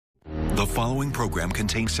The following program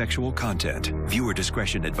contains sexual content. Viewer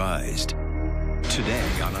discretion advised. Today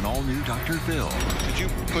on an all-new Dr. Phil. Did you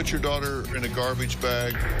put your daughter in a garbage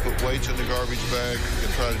bag, put weights in the garbage bag,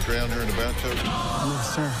 and try to drown her in a bathtub? No,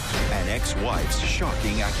 sir. An ex-wife's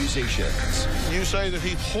shocking accusations. You say that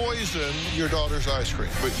he poisoned your daughter's ice cream,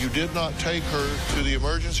 but you did not take her to the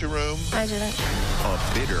emergency room? I didn't. A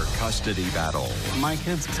bitter custody battle. My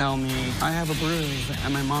kids tell me I have a bruise,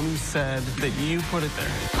 and my mommy said that you put it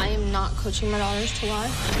there. I am not coaching my daughters to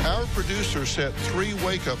lie. Our producer set 3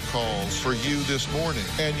 wake-up calls for you this morning,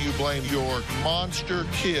 and you blame your monster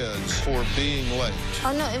kids for being late.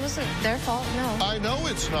 Oh, no, it wasn't their fault, no. I know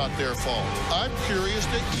it's not their fault. I'm curious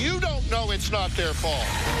that you don't know it's not their fault.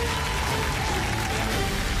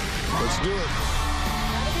 Let's do it.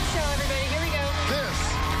 Not a good show, everybody. Here we go. This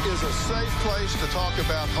is a safe place to talk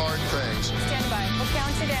about hard things. Stand by. We'll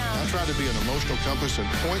count you down. I try to be an emotional compass and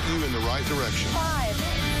point you in the right direction. 5,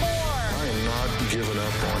 4. I am not giving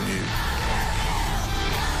up on you.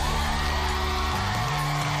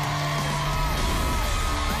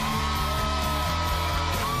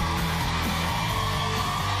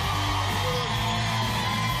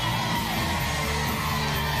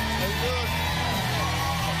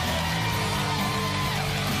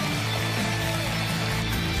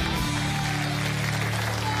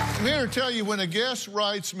 I'm here to tell you, when a guest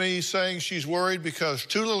writes me saying she's worried because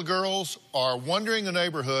 2 little girls are wandering the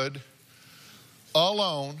neighborhood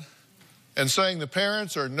alone and saying the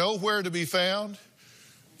parents are nowhere to be found,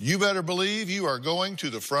 you better believe you are going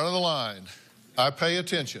to the front of the line. I pay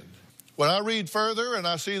attention. When I read further and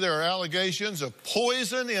I see there are allegations of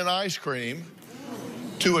poison in ice cream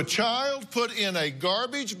to a child put in a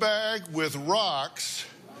garbage bag with rocks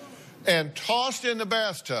and tossed in the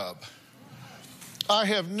bathtub, I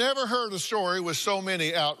have never heard a story with so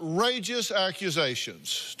many outrageous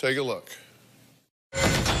accusations. Take a look.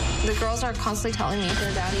 The girls are constantly telling me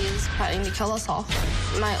their daddy is planning to kill us all.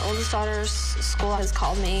 My oldest daughter's school has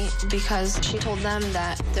called me because she told them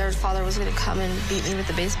that their father was going to come and beat me with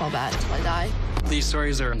a baseball bat until I die. These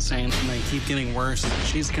stories are insane, and they keep getting worse.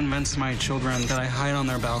 She's convinced my children that I hide on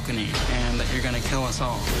their balcony and that you're going to kill us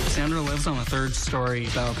all. Sandra lives on a 3rd-story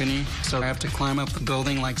balcony, so I have to climb up the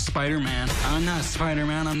building like Spider-Man. I'm not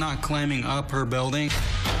Spider-Man. I'm not climbing up her building.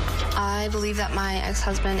 I believe that my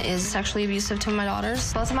ex-husband is sexually abusive to my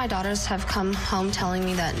daughters. Both of my daughters have come home telling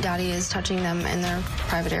me that daddy is touching them in their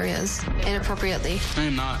private areas inappropriately. I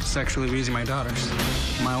am not sexually abusing my daughters.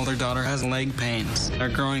 My older daughter has leg pains. They're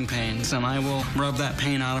growing pains, and I will rub that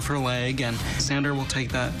pain out of her leg, and Sandra will take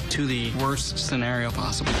that to the worst scenario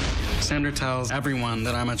possible. Sandra tells everyone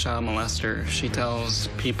that I'm a child molester. She tells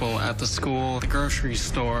people at the school, the grocery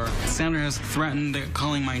store. Sandra has threatened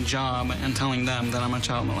calling my job and telling them that I'm a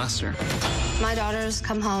child molester. My daughters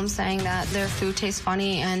come home saying that their food tastes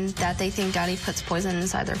funny and that they think daddy puts poison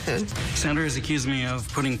inside their food. Sandra has accused me of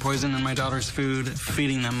putting poison in my daughter's food,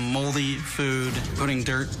 feeding them moldy food, putting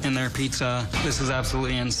dirt in their pizza. This is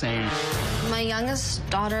absolutely insane. My youngest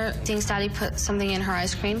daughter thinks daddy put something in her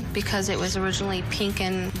ice cream because it was originally pink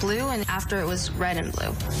and blue, and after it was red and blue.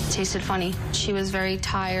 It tasted funny. She was very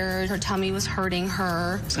tired. Her tummy was hurting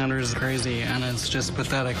her. Sandra is crazy, and it's just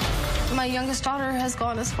pathetic. My youngest daughter has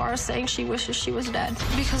gone as far as saying she wishes she was dead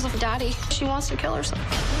because of daddy. She wants to kill herself.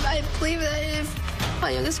 I believe that if my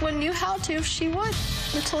youngest one knew how to, she would.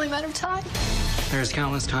 It's only a matter of time. There's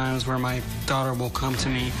countless times where my daughter will come to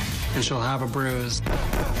me and she'll have a bruise,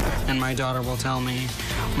 and my daughter will tell me,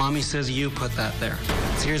 "Mommy says you put that there."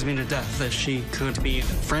 It scares me to death that she could be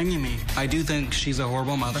framing me. I do think she's a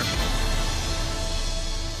horrible mother.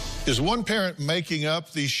 Is one parent making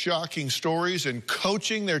up these shocking stories and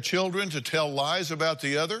coaching their children to tell lies about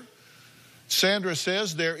the other? Sandra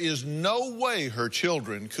says there is no way her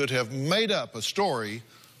children could have made up a story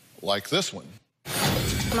like this one.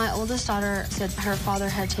 My oldest daughter said her father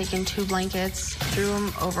had taken 2 blankets, threw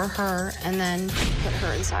them over her, and then put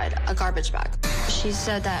her inside a garbage bag. She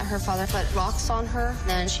said that her father put rocks on her,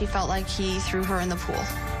 and she felt like he threw her in the pool.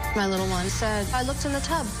 My little one said, I looked in the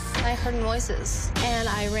tub. I heard noises, and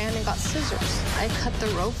I ran and got scissors. I cut the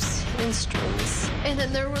ropes in strings. And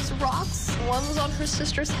then there was rocks. One was on her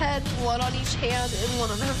sister's head, one on each hand, and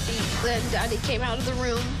one on her feet. Then Daddy came out of the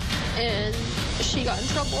room, and she got in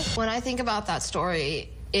trouble. When I think about that story,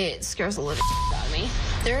 it scares the living out of me.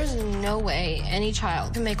 There is no way any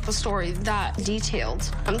child can make up a story that detailed.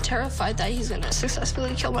 I'm terrified that he's going to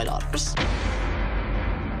successfully kill my daughters.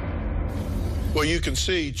 Well, you can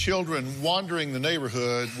see children wandering the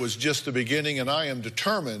neighborhood was just the beginning, and I am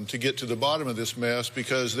determined to get to the bottom of this mess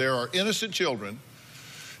because there are innocent children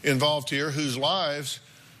involved here whose lives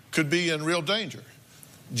could be in real danger.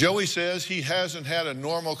 Joey says he hasn't had a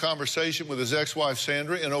normal conversation with his ex-wife,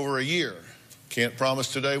 Sandra, in over a year. Can't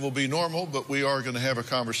promise today will be normal, but we are going to have a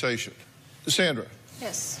conversation. Sandra.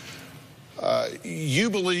 Yes. You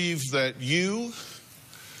believe that you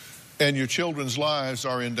and your children's lives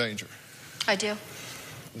are in danger. I do.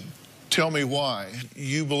 Tell me why.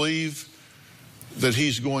 You believe that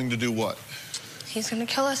he's going to do what? He's going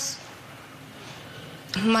to kill us.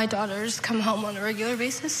 My daughters come home on a regular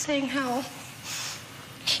basis saying how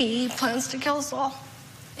he plans to kill us all.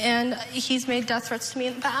 And he's made death threats to me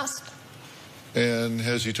in the past. And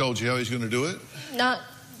has he told you how he's going to do it? Not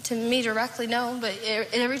to me directly, no, but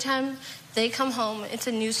every time they come home, it's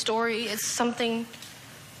a new story. It's something,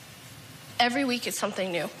 every week it's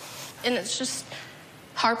something new. And it's just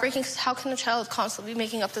heartbreaking, because how can a child constantly be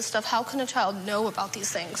making up this stuff? How can a child know about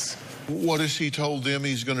these things? What has he told them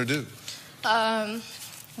he's going to do?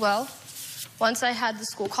 Well, once I had the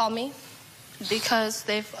school call me, because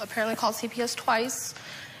they've apparently called CPS twice,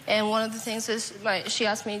 and one of the things is, she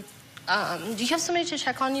asked me, do you have somebody to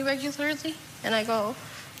check on you regularly? And I go,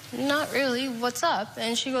 not really, what's up?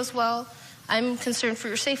 And she goes, well, I'm concerned for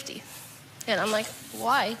your safety. And I'm like,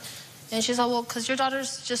 why? And she's like, well, because your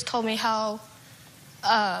daughters just told me how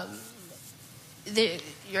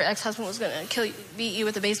your ex-husband was going to beat you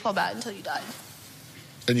with a baseball bat until you died.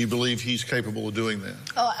 And you believe he's capable of doing that?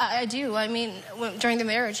 Oh, I do. I mean, during the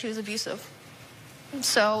marriage, he was abusive.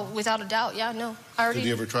 So, without a doubt, yeah, no. Did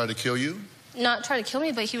he ever try to kill you? Not try to kill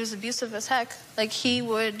me, but he was abusive as heck. Like, he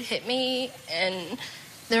would hit me, and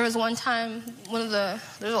there was one time, there's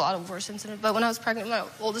a lot of worse incidents, but when I was pregnant with my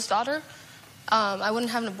oldest daughter, I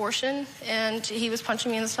wouldn't have an abortion, and he was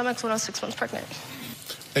punching me in the stomach when I was 6 months pregnant.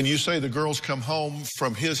 And you say the girls come home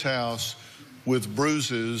from his house with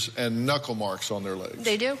bruises and knuckle marks on their legs?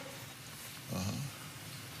 They do.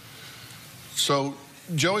 So,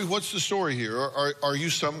 Joey, what's the story here? Are you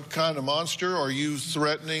some kind of monster? Are you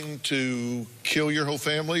threatening to kill your whole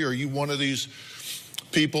family? Are you one of these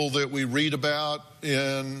people that we read about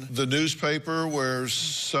in the newspaper where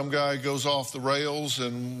some guy goes off the rails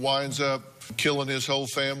and winds up killing his whole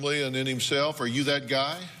family and then himself? Are you that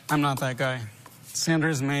guy? I'm not that guy.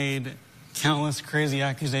 Sandra's made countless crazy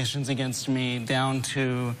accusations against me, down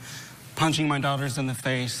to punching my daughters in the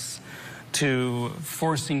face, to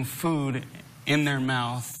forcing food in their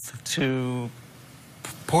mouth, to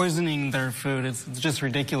poisoning their food. It's just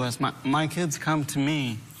ridiculous. My kids come to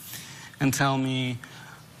me and tell me,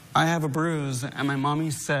 I have a bruise, and my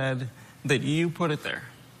mommy said that you put it there.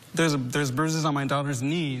 There's bruises on my daughter's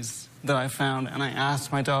knees that I found, and I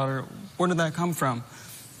asked my daughter, where did that come from?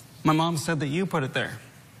 My mom said that you put it there.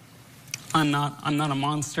 I'm not a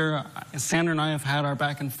monster. Sandra and I have had our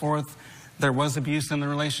back and forth. There was abuse in the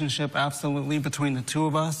relationship, absolutely, between the two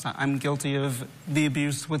of us. I'm guilty of the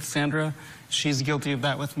abuse with Sandra. She's guilty of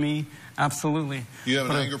that with me, absolutely. You have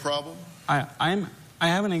an anger problem? I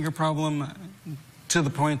have an anger problem to the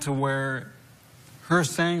point to where her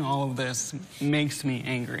saying all of this makes me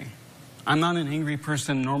angry. I'm not an angry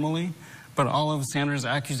person normally, but all of Sandra's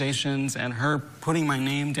accusations and her putting my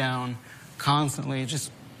name down constantly,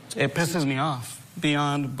 it pisses me off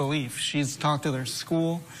beyond belief. She's talked to their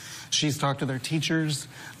school. She's talked to their teachers,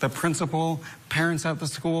 the principal, parents at the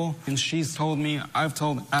school, and she's told me, I've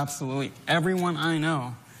told absolutely everyone I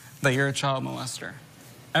know that you're a child molester.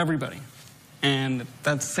 Everybody. And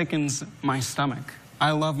that sickens my stomach.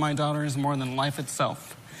 I love my daughters more than life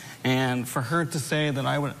itself. And for her to say that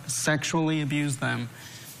I would sexually abuse them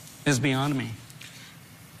is beyond me.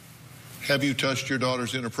 Have you touched your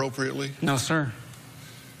daughters inappropriately? No, sir.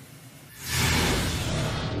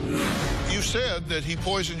 You said that he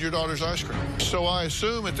poisoned your daughter's ice cream. So I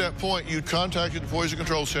assume at that point you contacted the Poison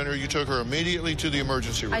Control Center. You took her immediately to the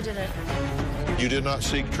emergency room. I didn't. You did not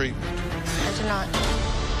seek treatment. I did not.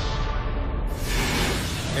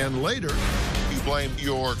 And later, you blamed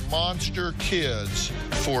your monster kids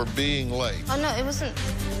for being late. Oh, no, it wasn't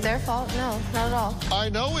their fault. No, not at all. I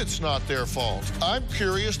know it's not their fault. I'm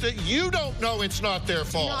curious that you don't know it's not their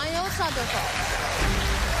fault. No, I know it's not their fault.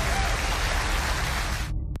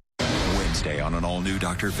 Wednesday on an all-new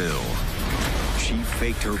Dr. Phil. She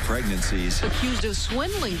faked her pregnancies. Accused of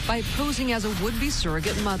swindling by posing as a would-be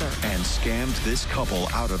surrogate mother. And scammed this couple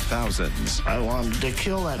out of thousands. I wanted to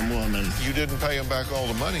kill that woman. You didn't pay him back all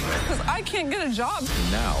the money. Because I can't get a job.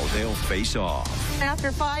 Now they'll face off.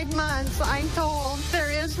 After 5 months, I'm told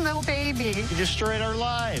there is no baby. You destroyed our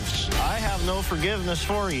lives. I have no forgiveness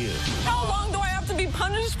for you. How long do I have to be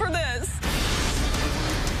punished for this?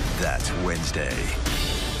 That's Wednesday.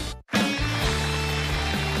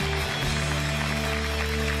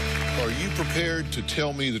 Are you prepared to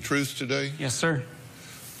tell me the truth today? Yes, sir.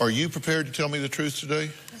 Are you prepared to tell me the truth today?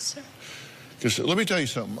 Yes, sir. Because let me tell you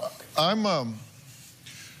something. I'm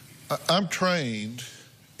trained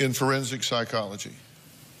in forensic psychology.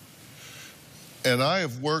 And I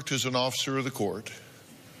have worked as an officer of the court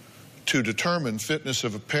to determine fitness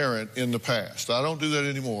of a parent in the past. I don't do that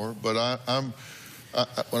anymore, but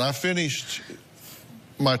when I finished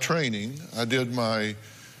my training, I did my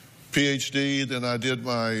PhD, then I did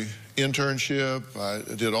my internship,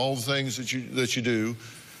 I did all the things that you do.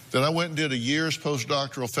 Then I went and did a year's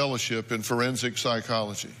postdoctoral fellowship in forensic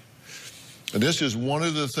psychology. And this is one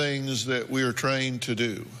of the things that we are trained to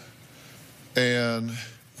do. And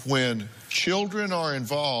when children are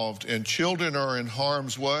involved and children are in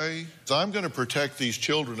harm's way, I'm going to protect these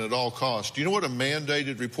children at all costs. Do you know what a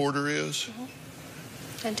mandated reporter is?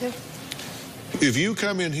 Mm-hmm. I do. If you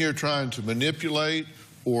come in here trying to manipulate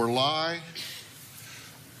or lie,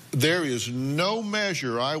 there is no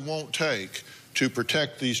measure I won't take to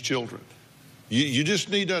protect these children. You just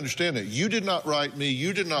need to understand that. You did not write me.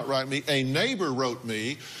 You did not write me. A neighbor wrote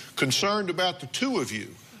me concerned about the two of you.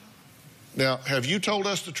 Now, have you told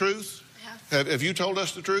us the truth? Yeah. Have you told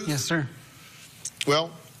us the truth? Yes, sir.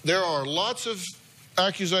 Well, there are lots of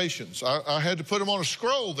accusations. I had to put them on a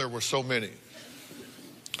scroll. There were so many.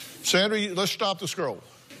 Sandra, let's stop the scroll.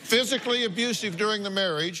 Physically abusive during the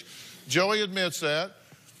marriage. Joey admits that.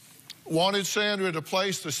 Wanted Sandra to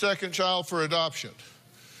place the second child for adoption.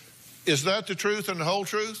 Is that the truth and the whole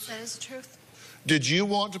truth? That is the truth. Did you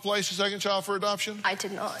want to place the second child for adoption? I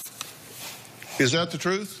did not. Is that the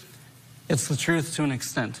truth? It's the truth to an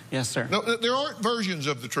extent. Yes, sir. No, there aren't versions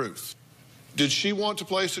of the truth. Did she want to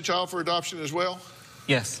place the child for adoption as well?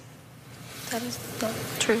 Yes. That is not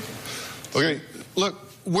true. Okay, look,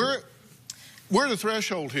 we're at the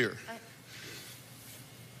threshold here.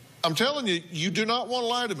 I'm telling you, you do not want to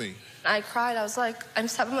lie to me. I cried. I was like, I'm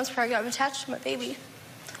 7 months pregnant. I'm attached to my baby.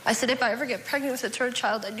 I said, if I ever get pregnant with a third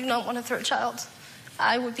child, I do not want a third child.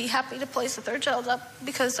 I would be happy to place a third child up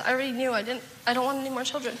because I already knew I don't want any more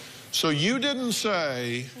children. So you didn't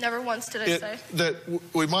say... Never once did I say. ...that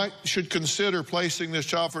we should consider placing this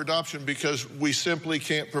child for adoption because we simply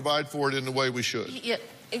can't provide for it in the way we should. Yeah,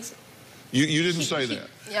 you didn't say that.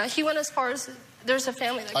 Yeah, he went as far as there's a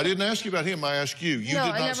family that... I didn't ask you about him. I asked you. You did not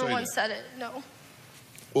say that. No, I never once said it. No.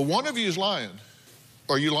 Well, one of you is lying.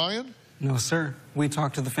 Are you lying? No, sir. We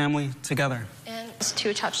talked to the family together. And I was too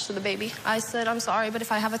attached to the baby. I said, I'm sorry, but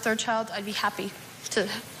if I have a third child, I'd be happy to...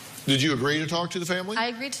 Did you agree to talk to the family? I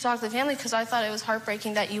agreed to talk to the family because I thought it was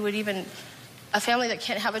heartbreaking that you would even... A family that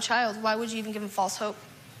can't have a child, why would you even give them false hope?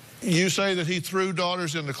 You say that he threw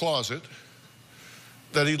daughters in the closet,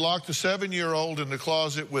 that he locked the 7-year-old in the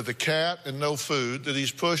closet with a cat and no food, that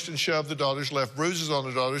he's pushed and shoved the daughters, left bruises on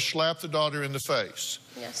the daughters, slapped the daughter in the face.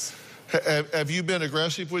 Yes. Have you been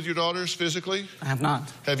aggressive with your daughters physically? I have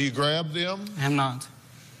not. Have you grabbed them? I have not.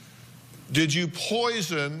 Did you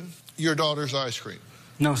poison your daughter's ice cream?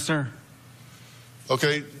 No, sir.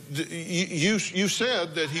 Okay, you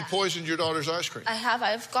said that he poisoned your daughter's ice cream. I have.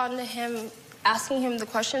 I've gone to him asking him the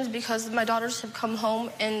questions because my daughters have come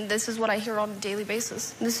home and this is what I hear on a daily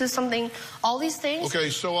basis. This is something, all these things.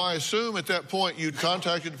 Okay, so I assume at that point you'd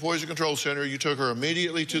contacted the Poison Control Center. You took her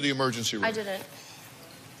immediately to the emergency room. I didn't.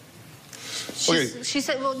 She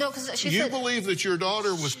said, well, no, because she said... You believe that your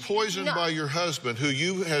daughter was poisoned by your husband, who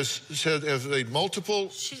you has made multiple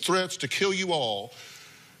threats to kill you all.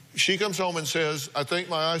 She comes home and says, I think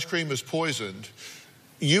my ice cream is poisoned.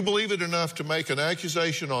 You believe it enough to make an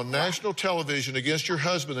accusation on national television against your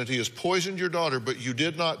husband that he has poisoned your daughter, but you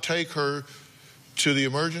did not take her to the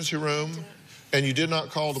emergency room and you did not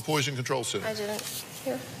call the Poison Control Center. I didn't.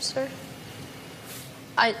 Here, sir.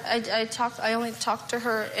 I only talked to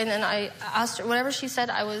her and then I asked her, whatever she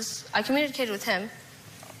said, I communicated with him.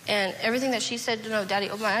 And everything that she said, you know, Daddy,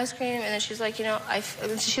 open my ice cream. And then she's like, you know,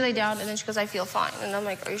 she laid down and then she goes, I feel fine. And I'm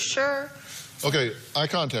like, are you sure? Okay, eye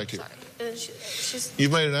contact here.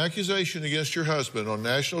 You've made an accusation against your husband on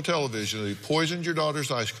national television that he poisoned your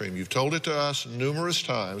daughter's ice cream. You've told it to us numerous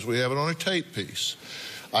times. We have it on a tape piece.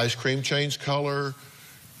 Ice cream changed color.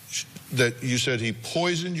 That you said he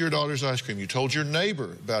poisoned your daughter's ice cream. You told your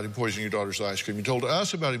neighbor about him poisoning your daughter's ice cream. You told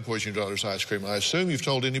us about him poisoning your daughter's ice cream. I assume you've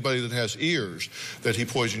told anybody that has ears that he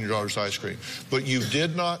poisoned your daughter's ice cream. But you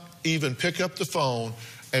did not even pick up the phone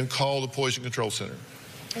and call the Poison Control Center.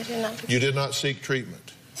 I did not. You did not seek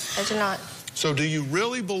treatment. I did not. So do you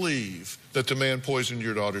really believe that the man poisoned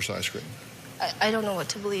your daughter's ice cream? I don't know what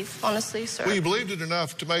to believe, honestly, sir. Well, you believed it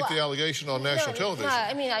enough to make the allegation on national television. Yeah,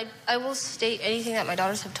 I mean, I will state anything that my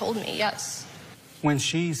daughters have told me, yes. When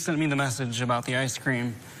she sent me the message about the ice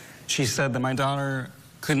cream, she said that my daughter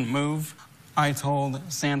couldn't move. I told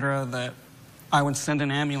Sandra that I would send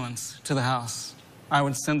an ambulance to the house. I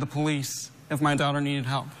would send the police if my daughter needed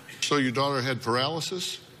help. So your daughter had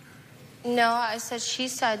paralysis? No, she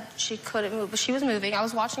said she couldn't move, but she was moving. I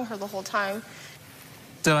was watching her the whole time.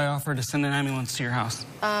 Did I offer to send an ambulance to your house?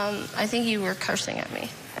 I think you were cursing at me.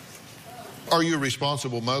 Are you a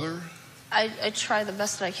responsible mother? I try the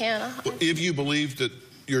best that I can. If you believe that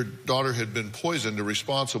your daughter had been poisoned, a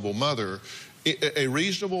responsible mother, a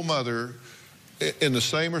reasonable mother in the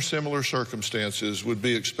same or similar circumstances would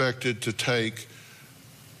be expected to take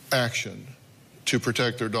action to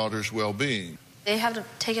protect their daughter's well-being. They have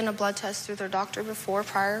taken a blood test through their doctor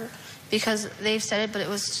prior, because they've said it, but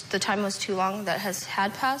the time was too long that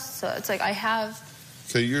had passed. So it's like I have.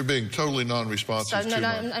 Okay, you're being totally non-responsive. So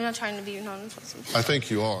I'm not trying to be non-responsive. I think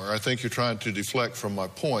you are. I think you're trying to deflect from my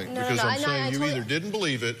point, because I'm saying you either didn't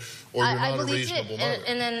believe it or you're not a reasonable mother.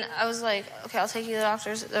 And then I was like, okay, I'll take you to the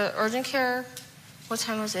doctor's. The urgent care. What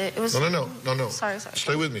time was it? It was. No. Sorry.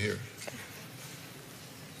 Stay with me here. Okay.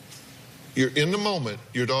 You're in the moment.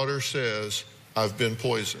 Your daughter says, "I've been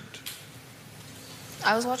poisoned."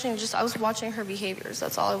 I was watching her behaviors.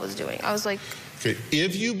 That's all I was doing. I was like. Okay,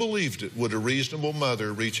 if you believed it, would a reasonable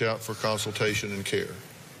mother reach out for consultation and care?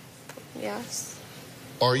 Yes.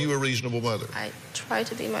 Are you a reasonable mother? I try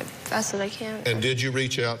to be my best that I can. And did you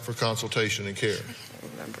reach out for consultation and care? I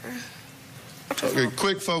can't remember. Okay,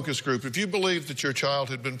 quick focus group. If you believed that your child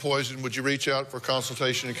had been poisoned, would you reach out for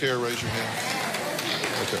consultation and care? Raise your hand.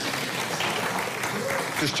 Okay.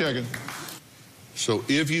 Just checking. So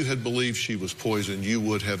if you had believed she was poisoned, you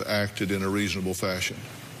would have acted in a reasonable fashion.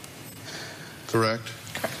 Correct?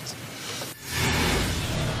 Correct.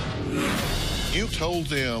 You told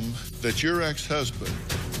them that your ex-husband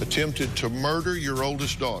attempted to murder your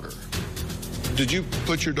oldest daughter. Did you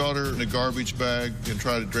put your daughter in a garbage bag and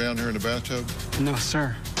try to drown her in a bathtub? No,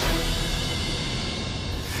 sir.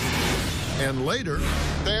 And later,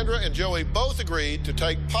 Sandra and Joey both agreed to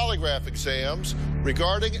take polygraph exams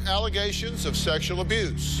regarding allegations of sexual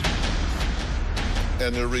abuse.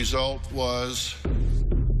 And the result was...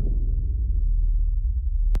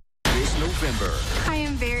 November. I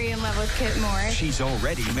am very in love with Kit Moore. She's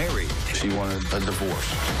already married. She wanted a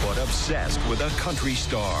divorce. But obsessed with a country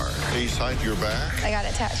star. He signed your back. I got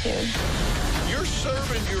it tattooed. You're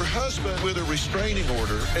serving your husband with a restraining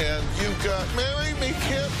order, and you've got "Marry Me,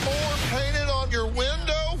 Kit Moore" painted on your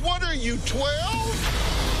window? What are you, 12?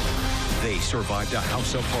 They survived a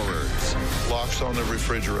house of horrors. Locks on the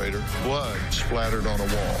refrigerator, blood splattered on a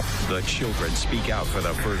wall. The children speak out for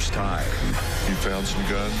the first time. You found some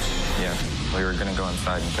guns? Yeah, we were gonna go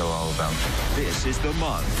inside and kill all of them. This is the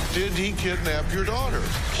month. Did he kidnap your daughter?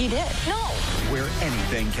 He did. No. Where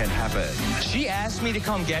anything can happen. She asked me to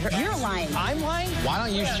come get her. You're lying. I'm lying? Why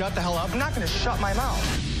don't you shut the hell up? I'm not gonna shut my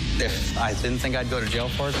mouth. If I didn't think I'd go to jail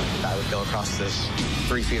for it, I would go across this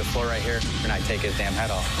 3 feet of floor right here and I'd take his damn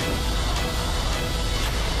head off.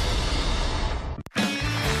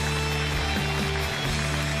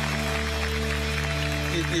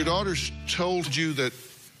 Your daughter told you that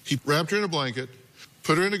he wrapped her in a blanket,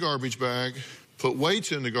 put her in a garbage bag, put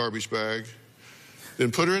weights in the garbage bag,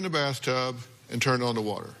 then put her in the bathtub and turned on the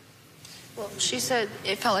water. Well, she said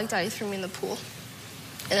it felt like Daddy threw me in the pool.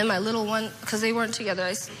 And then my little one, because they weren't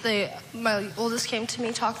together, my oldest came to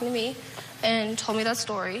me, talking to me, and told me that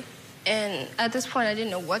story. And at this point, I didn't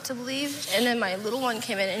know what to believe. And then my little one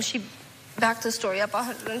came in, and she backed the story up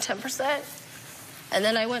 110%. And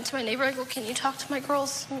then I went to my neighbor. I go, "Can you talk to my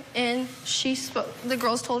girls?" And she spoke. The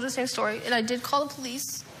girls told her the same story. And I did call the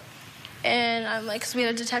police. And I'm like, because we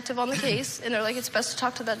had a detective on the case. And they're like, "It's best to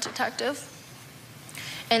talk to that detective."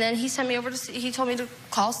 And then he sent me over to, he told me to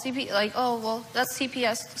call CPS. Like, "Oh, well, that's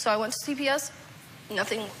CPS." So I went to CPS.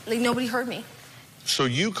 Nothing, like nobody heard me. So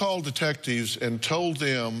you called detectives and told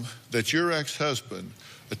them that your ex-husband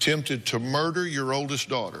attempted to murder your oldest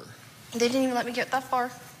daughter. They didn't even let me get that far.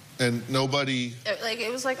 And nobody... Like,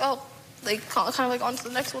 it was like, oh, like, kind of like on to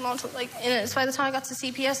the next one, on to, like, and it's by the time I got to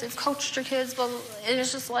CPS, they've coached your kids, blah, blah, blah, and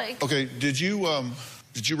it's just like... Okay, did you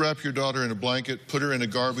wrap your daughter in a blanket, put her in a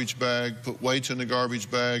garbage bag, put weights in the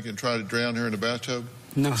garbage bag, and try to drown her in a bathtub?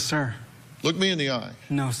 No, sir. Look me in the eye.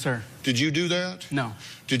 No, sir. Did you do that? No.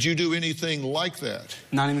 Did you do anything like that?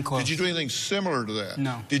 Not even close. Did you do anything similar to that?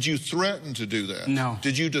 No. Did you threaten to do that? No.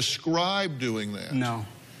 Did you describe doing that? No.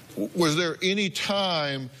 Was there any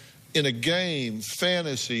time in a game,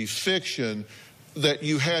 fantasy, fiction, that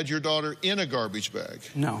you had your daughter in a garbage bag?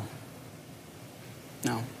 No.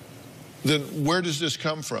 No. Then where does this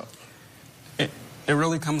come from? It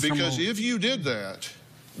really comes from... Because if you did that,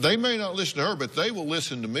 they may not listen to her, but they will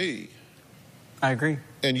listen to me. I agree.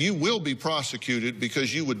 And you will be prosecuted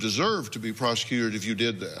because you would deserve to be prosecuted if you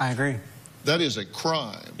did that. I agree. That is a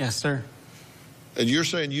crime. Yes, sir. And you're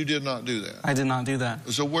saying you did not do that? I did not do that.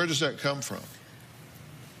 So where does that come from?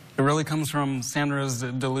 It really comes from Sandra's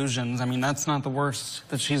delusions. I mean, that's not the worst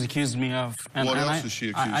that she's accused me of. And, what else is she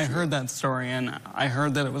accused of? I heard that story, and I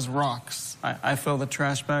heard that it was rocks. I filled a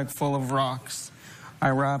trash bag full of rocks. I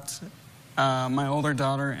wrapped my older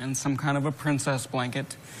daughter in some kind of a princess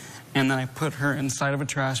blanket, and then I put her inside of a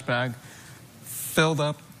trash bag, filled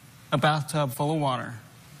up a bathtub full of water,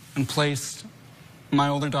 and placed my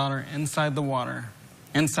older daughter inside the water,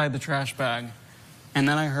 inside the trash bag. And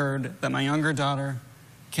then I heard that my younger daughter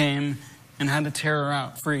came and had to tear her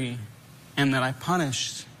out free, and that I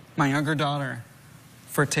punished my younger daughter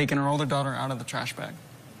for taking her older daughter out of the trash bag.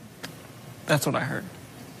 That's what I heard.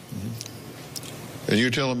 And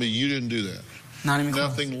you're telling me you didn't do that? Not even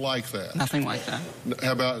Nothing close. like that? Nothing like that.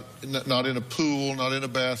 How about not in a pool, not in a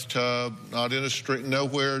bathtub, not in a street,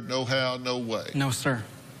 nowhere, no how, no way? No, sir.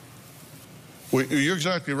 Well, you're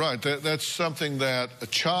exactly right. That's something that a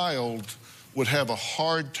child would have a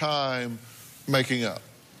hard time making up.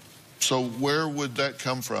 So where would that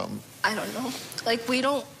come from? I don't know. Like,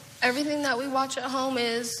 everything that we watch at home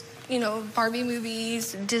is, you know, Barbie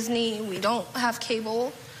movies, Disney. We don't have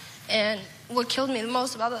cable. And what killed me the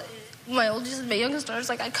most about it, my youngest daughter's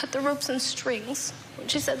like, I cut the ropes and strings. When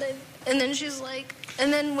she said that, and then she's like,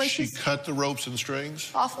 and then when she cut the ropes and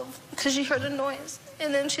strings? Off of, because she heard a noise.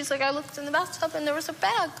 And then she's like, I looked in the bathtub and there was a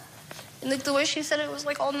bag. And the way she said it was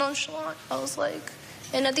like all nonchalant. I was like,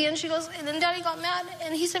 and at the end she goes, and then Daddy got mad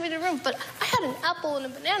and he sent me to the room. But I had an apple and a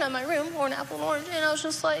banana in my room, or an apple and orange, and I was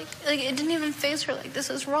just like it didn't even faze her, like, this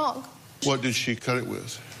is wrong. What did she cut it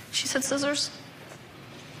with? She said scissors.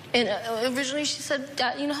 And originally she said,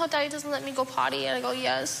 Dad, you know how Daddy doesn't let me go potty? And I go,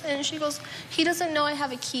 yes. And she goes, he doesn't know I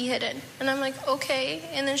have a key hidden. And I'm like, okay.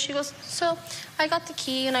 And then she goes, so I got the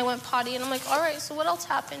key and I went potty. And I'm like, all right, so what else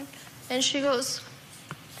happened? And she goes,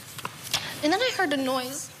 and then I heard a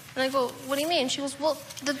noise. And I go, what do you mean? She goes, well,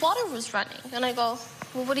 the water was running. And I go,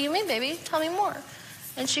 well, what do you mean, baby? Tell me more.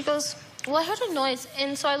 And she goes, well, I heard a noise.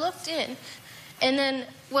 And so I looked in. And then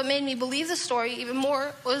what made me believe the story even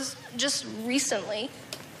more was just recently.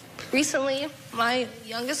 Recently, my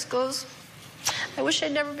youngest goes, I wish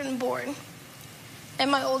I'd never been born.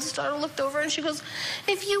 And my oldest daughter looked over and she goes,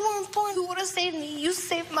 if you weren't born, who would have saved me? You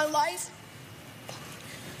saved my life.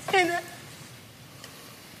 And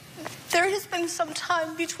there has been some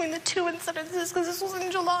time between the two incidences, because this was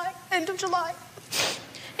in July, end of July.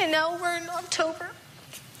 And now we're in October.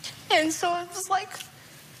 And so it was like,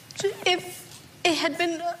 if it had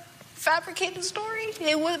been a fabricated story,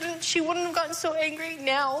 she wouldn't have gotten so angry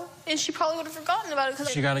now, and she probably would have forgotten about it.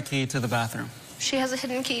 She got a key to the bathroom. She has a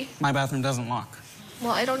hidden key. My bathroom doesn't lock.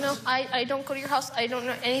 Well, I don't know. I don't go to your house. I don't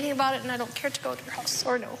know anything about it, and I don't care to go to your house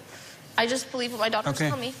or no. I just believe what my daughters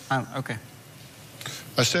tell me. Okay.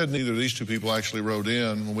 I said neither of these two people actually wrote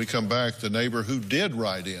in. When we come back, the neighbor who did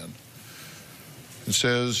write in and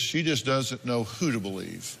says she just doesn't know who to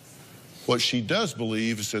believe. What she does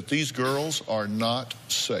believe is that these girls are not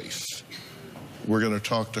safe. We're going to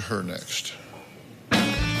talk to her next.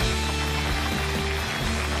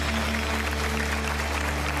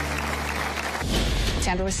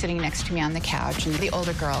 Sandra was sitting next to me on the couch, and the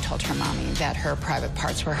older girl told her mommy that her private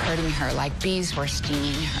parts were hurting her like bees were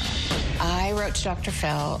stinging her. I wrote to Dr.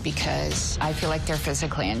 Phil because I feel like they're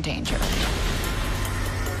physically in danger.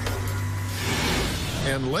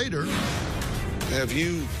 And later, have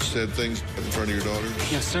you said things in front of your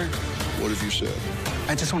daughters? Yes, sir. What have you said?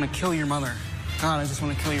 I just want to kill your mother. God, I just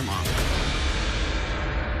want to kill your mom.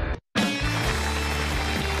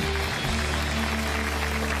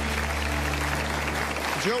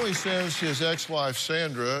 Joey says his ex-wife,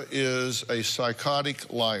 Sandra, is a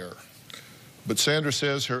psychotic liar. But Sandra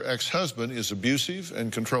says her ex-husband is abusive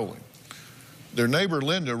and controlling. Their neighbor,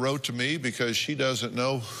 Linda, wrote to me because she doesn't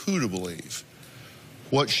know who to believe.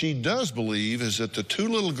 What she does believe is that the two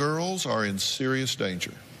little girls are in serious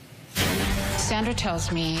danger. Sandra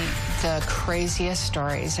tells me the craziest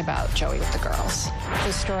stories about Joey with the girls.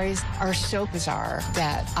 The stories are so bizarre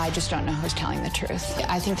that I just don't know who's telling the truth.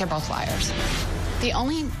 I think they're both liars. The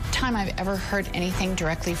only time I've ever heard anything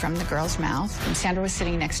directly from the girl's mouth, Sandra was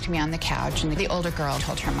sitting next to me on the couch, and the older girl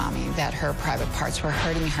told her mommy that her private parts were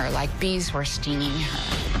hurting her like bees were stinging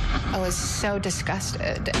her. I was so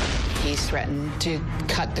disgusted. He threatened to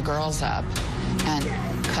cut the girls up and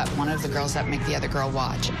cut one of the girls up, make the other girl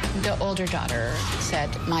watch. The older daughter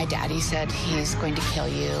said, my daddy said he's going to kill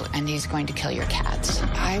you and he's going to kill your cats.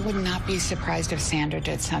 I would not be surprised if Sandra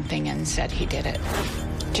did something and said he did it,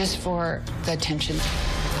 just for the attention.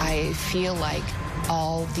 I feel like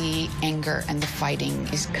all the anger and the fighting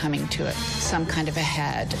is coming to some kind of a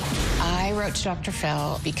head. I wrote to Dr.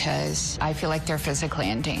 Phil because I feel like they're physically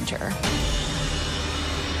in danger.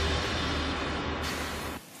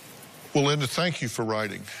 Well, Linda, thank you for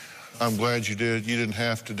writing. I'm glad you did. You didn't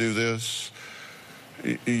have to do this.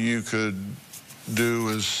 You could do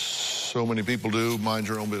as so many people do, mind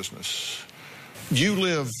your own business. You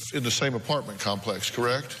live in the same apartment complex,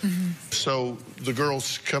 correct? Mm-hmm. So the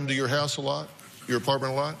girls come to your house a lot, your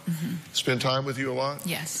apartment a lot? Mm-hmm. Spend time with you a lot?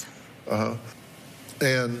 Yes. Uh-huh.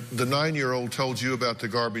 And the 9-year-old told you about the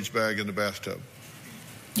garbage bag in the bathtub?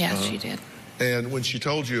 Yes, she did. And when she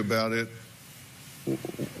told you about it,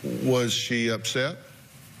 was she upset?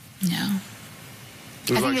 No.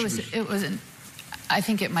 I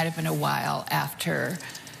think it might have been a while after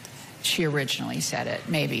she originally said it,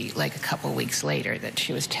 maybe like a couple weeks later that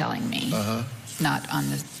she was telling me, not on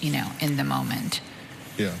the, in the moment.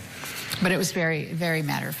 Yeah. But it was very, very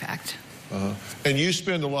matter of fact. And you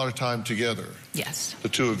spend a lot of time together? Yes. The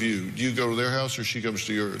two of you. Do you go to their house or she comes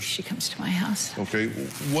to yours? She comes to my house. Okay.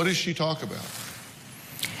 What does she talk about?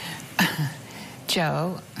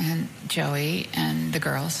 Joe and Joey and the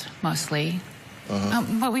girls, mostly.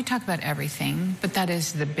 But we talk about everything, but that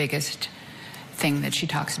is the biggest thing that she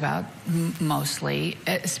talks about, mostly,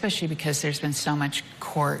 especially because there's been so much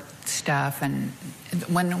court stuff. And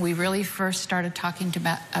when we really first started talking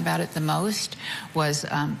about it the most was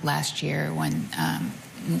last year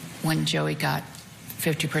when Joey got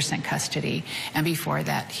 50% custody, and before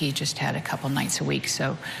that he just had a couple nights a week.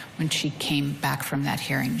 So when she came back from that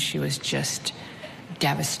hearing, she was just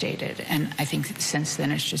devastated. And I think since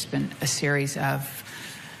then it's just been a series of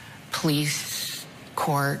police,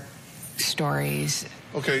 court stories.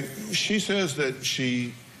 Okay, she says that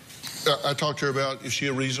I talked to her about, is she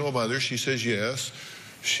a reasonable mother? She says yes.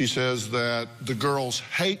 She says that the girls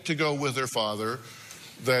hate to go with their father,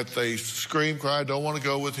 that they scream, cry, don't want to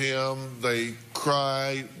go with him, they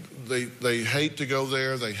cry, they hate to go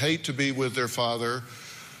there, they hate to be with their father,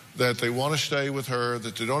 that they want to stay with her,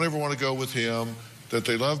 that they don't ever want to go with him, that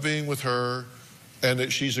they love being with her, and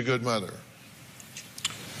that she's a good mother.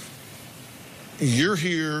 You're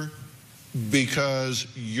here because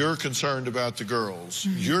you're concerned about the girls.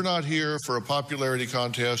 You're not here for a popularity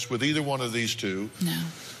contest with either one of these two. No.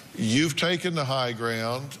 You've taken the high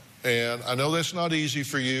ground, and I know that's not easy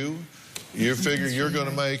for you. You figure you're going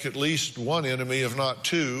to make at least one enemy, if not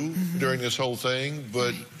two, during this whole thing,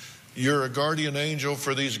 but you're a guardian angel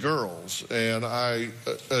for these girls, and I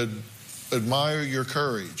admire your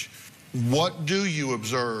courage. What do you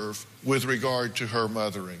observe with regard to her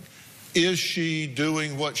mothering? Is she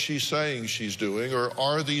doing what she's saying she's doing, or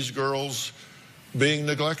are these girls being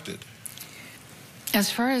neglected? As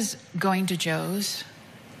far as going to Joe's,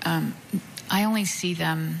 I only see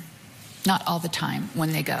them not all the time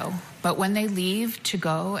when they go, but when they leave to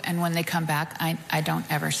go and when they come back, I don't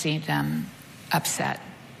ever see them upset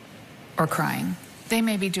or crying. They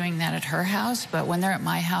may be doing that at her house, but when they're at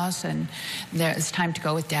my house and it's time to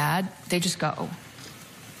go with Dad, they just go.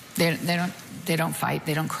 They don't fight,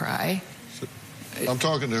 they don't cry. I'm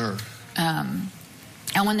talking to her.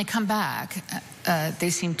 And when they come back, they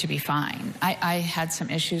seem to be fine. I had some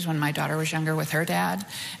issues when my daughter was younger with her dad,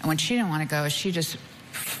 and when she didn't want to go, she just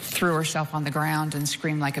threw herself on the ground and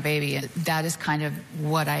screamed like a baby. That is kind of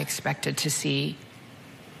what I expected to see,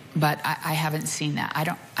 but I haven't seen that.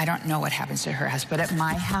 I don't know what happens to her house, but at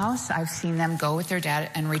my house, I've seen them go with their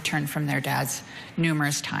dad and return from their dads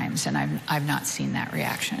numerous times, and I've not seen that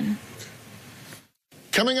reaction.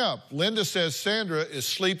 Coming up, Linda says Sandra is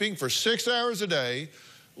sleeping for 6 hours a day,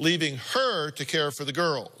 leaving her to care for the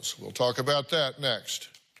girls. We'll talk about that next.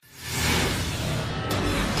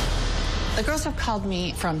 The girls have called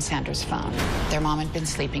me from Sandra's phone. Their mom had been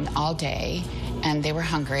sleeping all day, and they were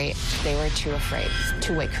hungry. They were too afraid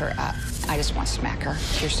to wake her up. I just want to smack her.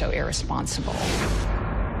 You're so irresponsible.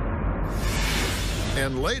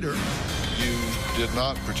 And later, you did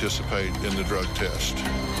not participate in the drug test.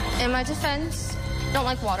 In my defense, I don't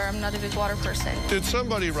like water. I'm not a big water person. Did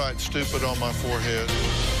somebody write stupid on my forehead?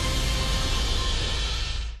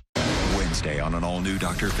 Wednesday on an all-new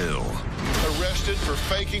Dr. Phil. Arrested for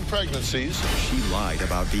faking pregnancies. She lied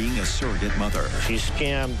about being a surrogate mother. She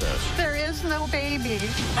scammed us. There is no baby.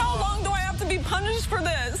 How long do I have to be punished for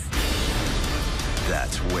this?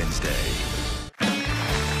 That's Wednesday.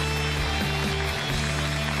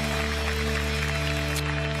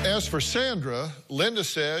 As for Sandra, Linda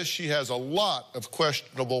says she has a lot of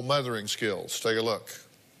questionable mothering skills. Take a look.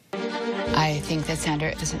 I think that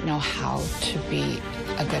Sandra doesn't know how to be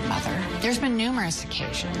a good mother. There's been numerous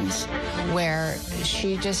occasions where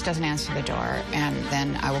she just doesn't answer the door, and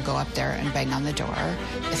then I will go up there and bang on the door,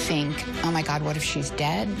 think, oh my God, what if she's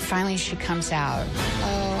dead? Finally, she comes out.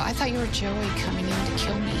 Oh, I thought you were Joey coming in to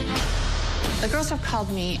kill me. The girls have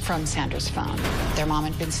called me from Sandra's phone. Their mom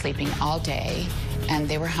had been sleeping all day, and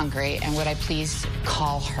they were hungry, and would I please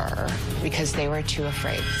call her because they were too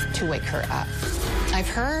afraid to wake her up. I've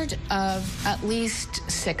heard of at least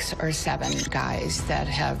 6 or 7 guys that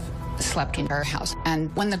have slept in her house.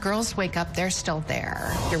 And when the girls wake up, they're still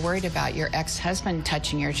there. You're worried about your ex-husband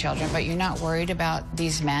touching your children, but you're not worried about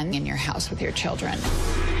these men in your house with your children.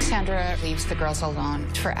 Sandra leaves the girls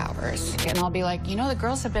alone for hours. And I'll be like, you know, the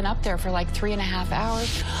girls have been up there for like 3.5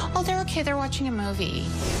 hours. Oh, they're okay, they're watching a movie.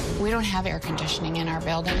 We don't have air conditioning in our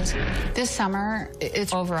buildings. This summer,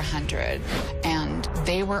 it's over 100. And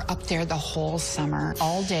they were up there the whole summer,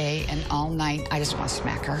 all day and all night. I just want to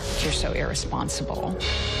smack her. You're so irresponsible.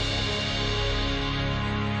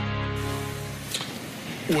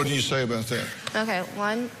 What do you say about that? Okay,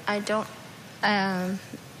 one, I don't,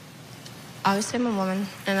 obviously I'm a woman,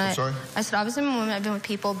 and I'm sorry? I said obviously I'm a woman, I've been with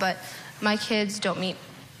people, but my kids don't meet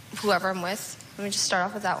whoever I'm with. Let me just start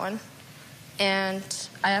off with that one. And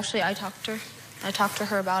I talked to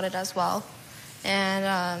her about it as well.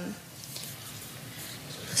 And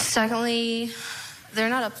secondly, they're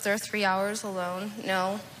not up there 3 hours alone,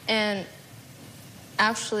 no. And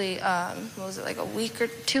actually, what was it, like a week or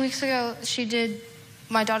 2 weeks ago,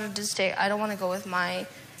 my daughter did stay. I don't want to go with my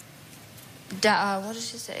dad. What did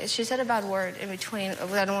she say? She said a bad word in between.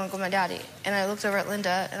 I don't want to go with my daddy. And I looked over at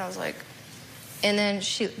Linda, and I was like, and then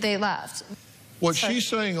they left. What she's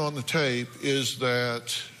saying on the tape is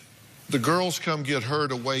that the girls come get her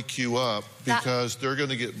to wake you up because they're going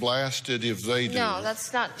to get blasted if they do. No,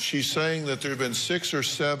 that's not. She's saying that there have been 6 or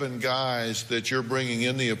 7 guys that you're bringing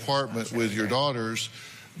in the apartment with your daughters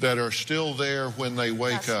that are still there when they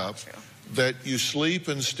wake up. That's not true. That you sleep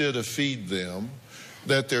instead of feed them,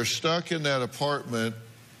 that they're stuck in that apartment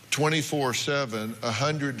 24/7,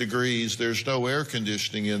 100 degrees, there's no air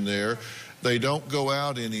conditioning in there, they don't go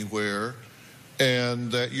out anywhere, and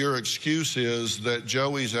that your excuse is that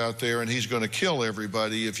Joey's out there and he's going to kill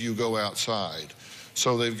everybody if you go outside.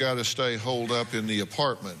 So they've got to stay holed up in the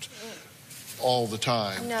apartment all the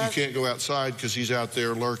time. No. You can't go outside because he's out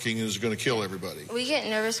there lurking and is going to kill everybody. We get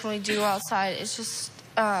nervous when we do go outside. It's just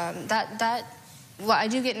well, I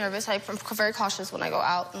do get nervous. I'm very cautious when I go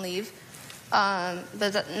out and leave. But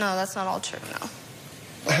no, that's not all true, no.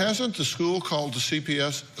 Hasn't the school called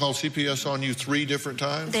CPS on you 3 different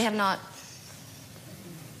times? They have not.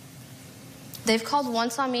 They've called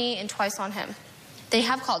once on me and twice on him. They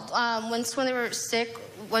have called. Once when they were sick,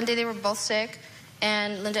 one day they were both sick,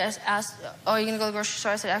 and Linda asked, oh, are you going to go to the grocery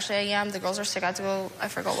store? I said, actually, I am. The girls are sick. I had to go, I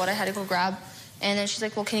forgot what I had to go grab. And then she's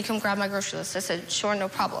like, well, can you come grab my grocery list? I said, sure, no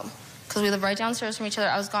problem. Because we live right downstairs from each other.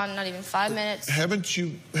 I was gone not even 5 minutes. Haven't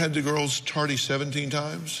you had the girls tardy 17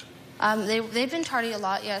 times? They've been tardy a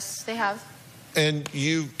lot, yes, they have. And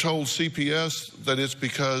you told CPS that it's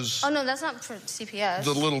because... Oh, no, that's not for CPS.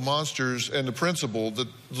 The little monsters and the principal, that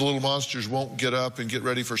the little monsters won't get up and get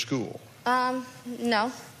ready for school.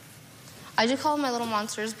 No. I do call them my little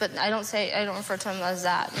monsters, but I don't refer to them as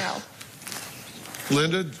that, no.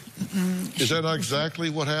 Linda, is that not exactly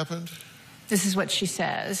what happened? This is what she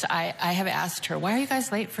says. I have asked her, why are you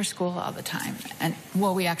guys late for school all the time? And,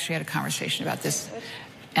 well, we actually had a conversation about this.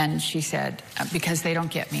 And she said, because they don't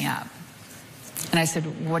get me up. And I said,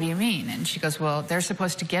 what do you mean? And she goes, well, they're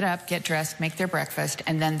supposed to get up, get dressed, make their breakfast,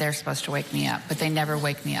 and then they're supposed to wake me up. But they never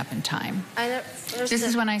wake me up in time. This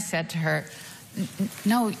is when I said to her,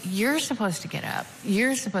 no, you're supposed to get up.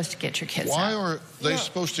 You're supposed to get your kids up. Why are they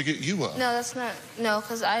supposed to get you up? No, that's not. No,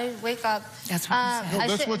 because I wake up. That's what I said. No,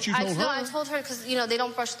 that's what you told her? No, I told her because, you know, they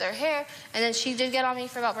don't brush their hair. And then she did get on me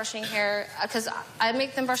for about brushing hair because I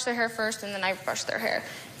make them brush their hair first and then I brush their hair.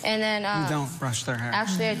 And then... you don't brush their hair.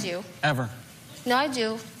 Actually, I do. Ever. No, I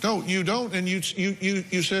do. No, you don't. And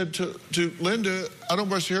you said to Linda, I don't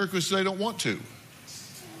brush their hair because they don't want to.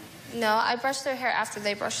 No, I brush their hair after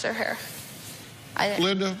they brush their hair.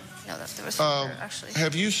 Linda, no, there was some hair, actually.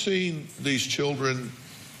 Have you seen these children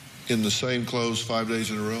in the same clothes 5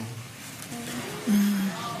 days in a row?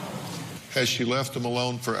 Has she left them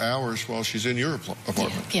alone for hours while she's in your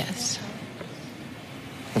apartment? Yes.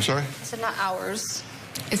 I'm sorry? I said not hours.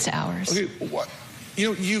 It's hours. Okay, what?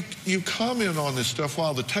 You know, you comment on this stuff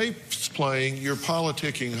while the tape's playing, you're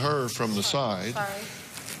politicking her from the side. Sorry.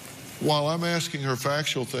 While I'm asking her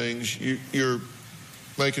factual things, you're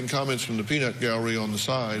making comments from the peanut gallery on the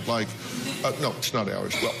side, like, no, it's not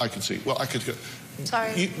ours. Well, I can see. Well, I could.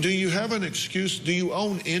 Sorry. Do you have an excuse? Do you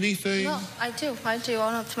own anything? No, I do. I do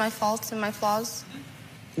own up to my faults and my flaws.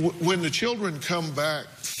 When the children come back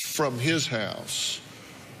from his house,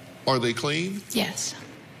 are they clean? Yes.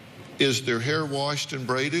 Is their hair washed and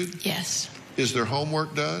braided? Yes. Is their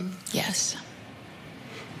homework done? Yes.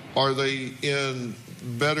 Are they in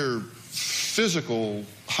better physical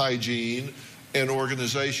hygiene and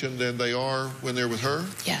organization than they are when they're with her?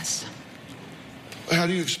 Yes. How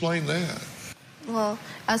do you explain that? Well,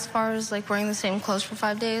 as far as like wearing the same clothes for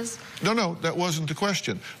 5 days. No, that wasn't the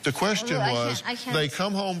question. The question was, I can't. they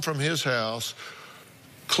come home from his house,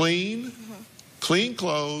 clean, clean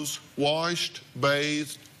clothes, washed,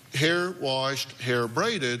 bathed, hair washed, hair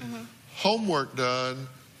braided, homework done,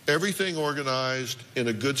 everything organized, in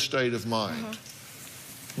a good state of mind.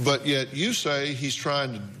 But yet you say he's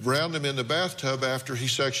trying to drown them in the bathtub after he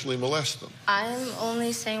sexually molests them. I'm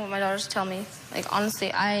only saying what my daughters tell me. Like,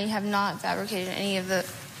 honestly, I have not fabricated any of the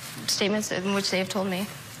statements in which they have told me.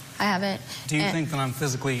 I haven't. Do you think that I'm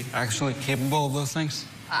physically actually capable of those things?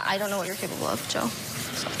 I don't know what you're capable of, Joe.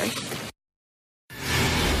 Sorry.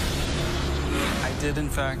 I did, in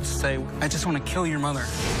fact, say, I just want to kill your mother.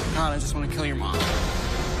 God, I just want to kill your mom.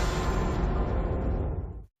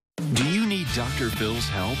 Do you need Dr. Phil's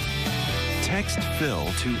help? Text Phil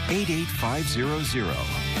to 88500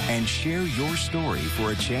 and share your story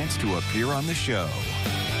for a chance to appear on the show.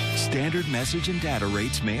 Standard message and data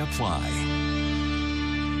rates may apply.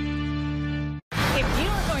 If you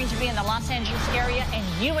are going to be in the Los Angeles area and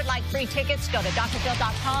you would like free tickets, go to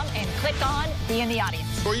drphil.com and click on Be in the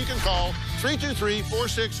Audience. Or you can call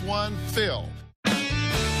 323-461-PHIL.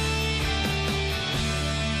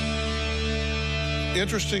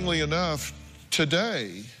 Interestingly enough,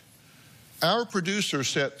 today, our producer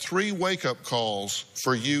set 3 wake-up calls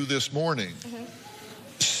for you this morning.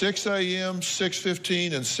 6 a.m.,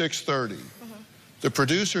 6:15, and 6:30. The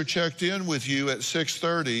producer checked in with you at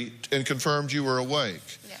 6:30 and confirmed you were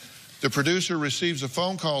awake. The producer receives a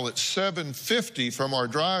phone call at 7:50 from our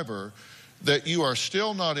driver that you are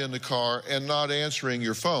still not in the car and not answering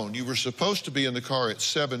your phone. You were supposed to be in the car at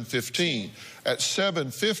 7:15. At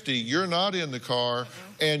 7:50, you're not in the car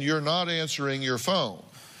and you're not answering your phone.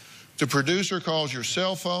 The producer calls your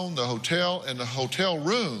cell phone, the hotel, and the hotel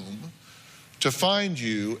room to find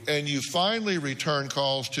you, and you finally return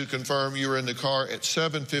calls to confirm you're in the car at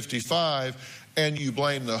 7:55, and you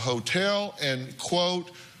blame the hotel and, quote,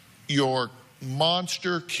 your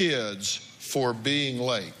monster kids for being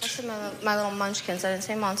late. I said my little munchkins. I didn't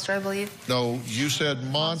say monster, I believe. No, you said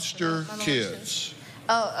monster kids.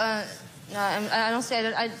 Oh, no, I don't say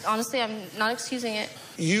it. Honestly, I'm not excusing it.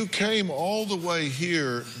 You came all the way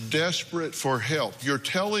here desperate for help. You're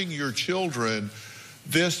telling your children,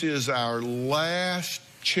 this is our last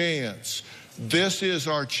chance. This is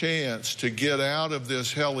our chance to get out of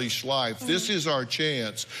this hellish life. This is our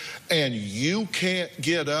chance. And you can't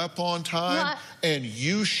get up on time, and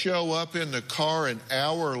you show up in the car an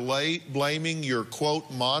hour late blaming your,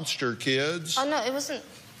 quote, monster kids? Oh, no, it wasn't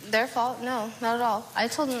their fault. No, not at all. I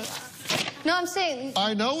told them... No, I'm saying...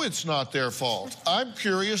 I know it's not their fault. I'm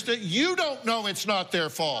curious that you don't know it's not their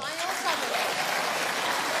fault. I know it's not their fault.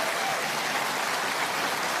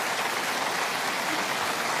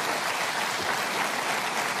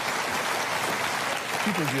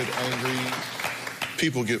 People get angry.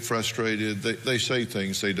 People get frustrated. They say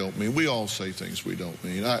things they don't mean. We all say things we don't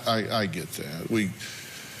mean. I get that. We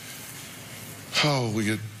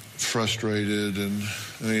get frustrated. And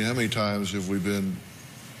I mean, how many times have we been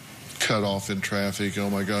cut off in traffic? Oh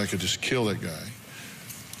my God, I could just kill that guy.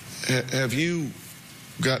 Have you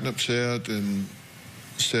gotten upset and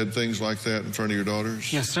said things like that in front of your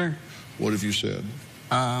daughters? Yes, sir. What have you said?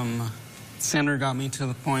 Sandra got me to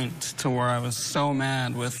the point to where I was so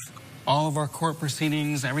mad with all of our court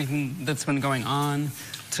proceedings, everything that's been going on,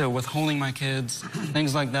 to withholding my kids,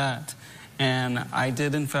 things like that. And I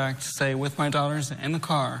did, in fact, say with my daughters in the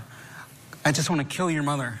car, I just want to kill your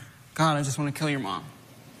mother. God, I just want to kill your mom.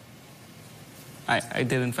 I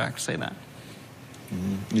did, in fact, say that.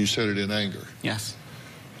 You said it in anger? Yes.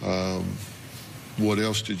 What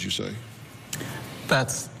else did you say?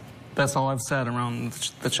 That's all I've said around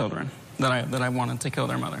the children, that I wanted to kill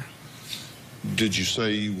their mother. Did you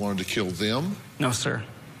say you wanted to kill them? No, sir.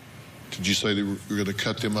 Did you say they were going to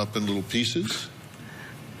cut them up in little pieces?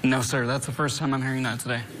 No, sir. That's the first time I'm hearing that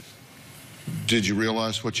today. Did you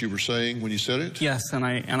realize what you were saying when you said it? Yes, and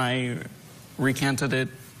I recanted it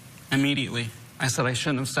immediately. I said I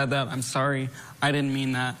shouldn't have said that. I'm sorry. I didn't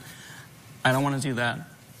mean that. I don't want to do that.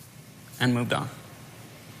 And moved on.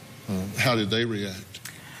 How did they react?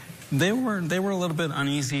 They were a little bit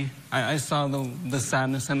uneasy. I saw the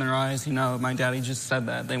sadness in their eyes. You know, my daddy just said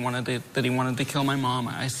that he wanted to kill my mom.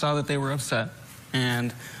 I saw that they were upset,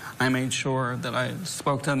 and I made sure that I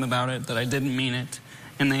spoke to them about it, that I didn't mean it,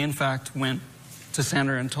 and they in fact went to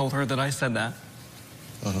Sandra and told her that I said that.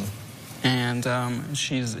 And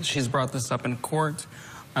she's brought this up in court.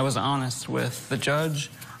 I was honest with the judge.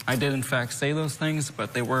 I did in fact say those things,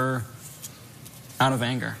 but they were out of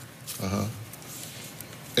anger.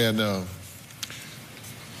 And on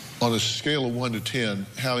a scale of 1 to 10,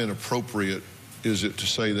 how inappropriate is it to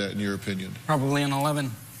say that in your opinion? Probably an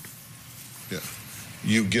 11. Yeah,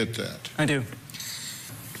 you get that. I do.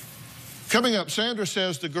 Coming up, Sandra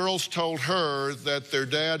says the girls told her that their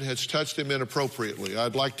dad has touched him inappropriately.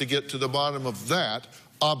 I'd like to get to the bottom of that,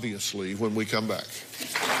 obviously, when we come back.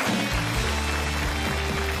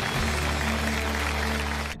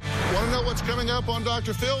 Want to know what's coming up on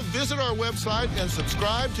Dr. Phil? Visit our website and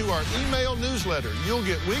subscribe to our email newsletter. You'll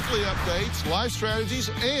get weekly updates, life strategies,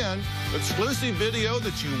 and exclusive video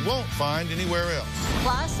that you won't find anywhere else.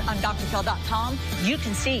 Plus, on drphil.com, you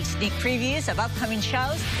can see sneak previews of upcoming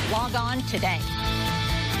shows. Log on today.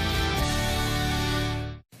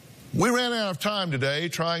 We ran out of time today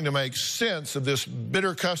trying to make sense of this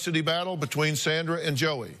bitter custody battle between Sandra and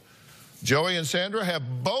Joey. Joey and Sandra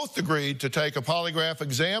have both agreed to take a polygraph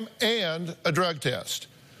exam and a drug test.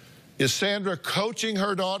 Is Sandra coaching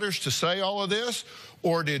her daughters to say all of this,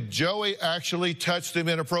 or did Joey actually touch them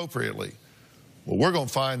inappropriately? Well, we're going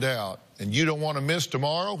to find out, and you don't want to miss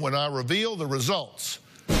tomorrow when I reveal the results.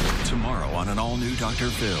 Tomorrow on an all-new Dr.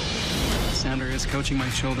 Phil. Sandra is coaching my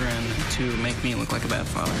children to make me look like a bad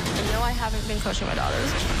father. And no, I haven't been coaching my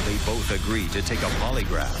daughters. They both agreed to take a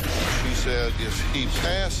polygraph. She said if he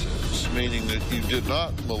passes, meaning that you did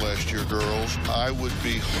not molest your girls, I would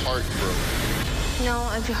be heartbroken. No,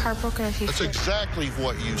 I'd be heartbroken if you That's exactly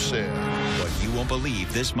what you said. But you won't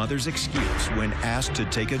believe this mother's excuse when asked to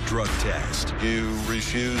take a drug test. You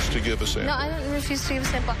refused to give a sample. No, I didn't refuse to give a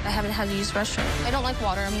sample. I haven't had to use the restroom. I don't like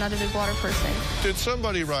water. I'm not a big water person. Did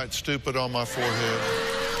somebody write stupid on my forehead?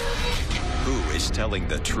 Who is telling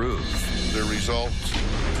the truth? The results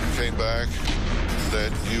came back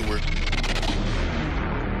that you were...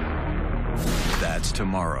 That's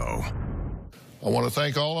tomorrow. I want to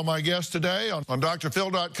thank all of my guests today. On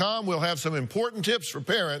drphil.com, we'll have some important tips for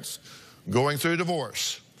parents going through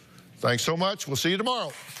divorce. Thanks so much. We'll see you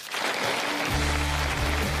tomorrow.